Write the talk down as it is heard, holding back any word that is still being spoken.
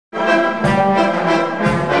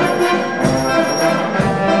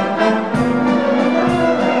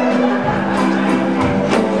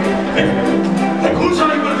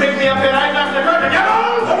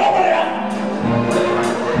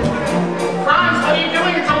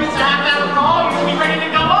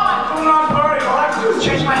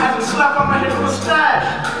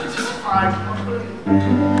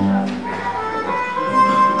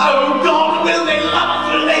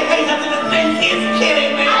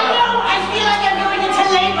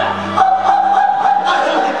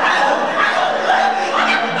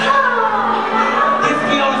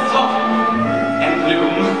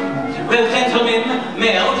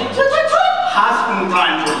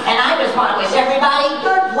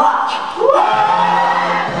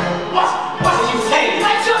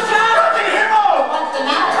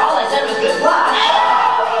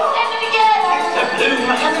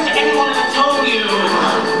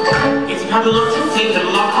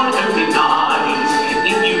Why don't be nice if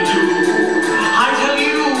you do? I tell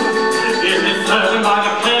you, is it certain by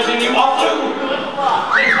the curtain you offer?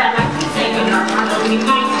 Yes, I like to say that I'm not only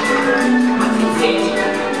nice, but it's it.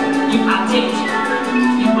 You are dead.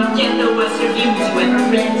 You will get the worst reviews you ever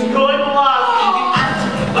read. Good luck if you act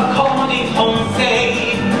a comedy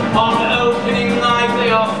français. On opening night they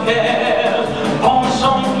are scared.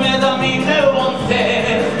 Enchant, mes amis, no one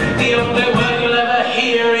says. The only word you'll ever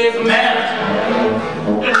hear is merde.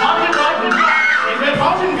 It's not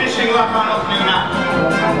fishing like on opening night.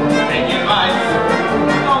 Taking advice.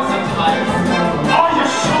 Nonsense advice. Oh, your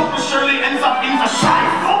chauffeur surely ends up in the shite.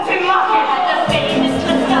 Voting lucky. The famous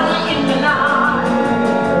guy in the night.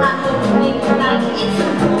 I'm opening night, it's a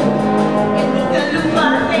cool. And with the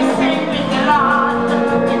luma, they say with the lot.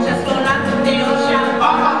 It's just go out to the ocean.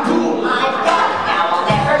 I'm cool. Now I'll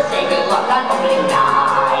never say good luck on opening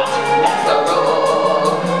night. That's the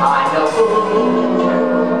rule. I'm no fool.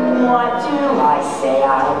 What do I say? I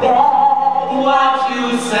bet. What you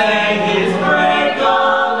say is break a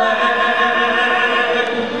leg.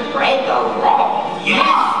 Break a leg?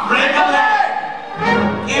 Yes, break a leg.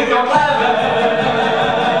 If you're clever.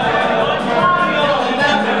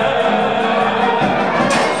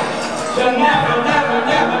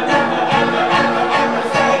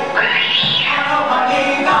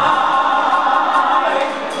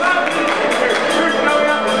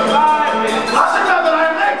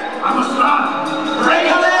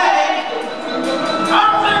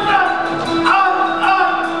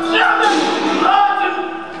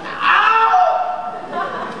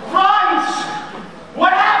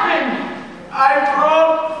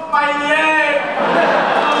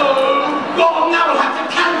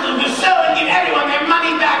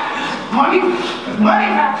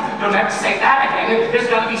 Don't have to say that again. There's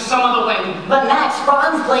got to be some other way. But Max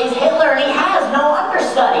Franz plays Hitler and he has no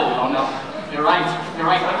understudy. Oh no, you're right. You're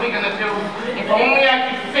right. What are we gonna do? If only I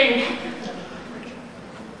could think.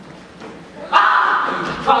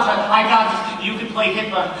 Franz, I got it. You could play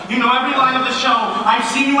Hitler. You know every line of the show. I've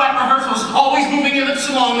seen you at rehearsals, always moving your lips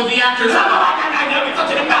along with the actors. I know it's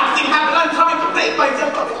such an embarrassing habit. I'm trying to play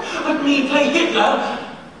myself. But me play Hitler.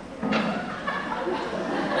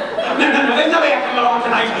 No, there's no way I can go on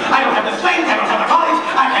tonight. I don't have the strength, I don't have the courage.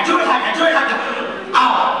 I can do it.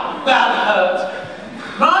 Ow, that hurt.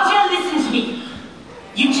 Roger, listen to me.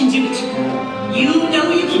 You can do it. You know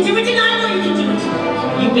you can do it and I know you can do it.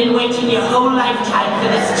 You've been waiting your whole lifetime for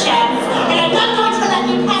this chance and I'm not going to let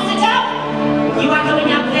you pass it up. You are going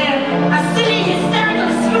out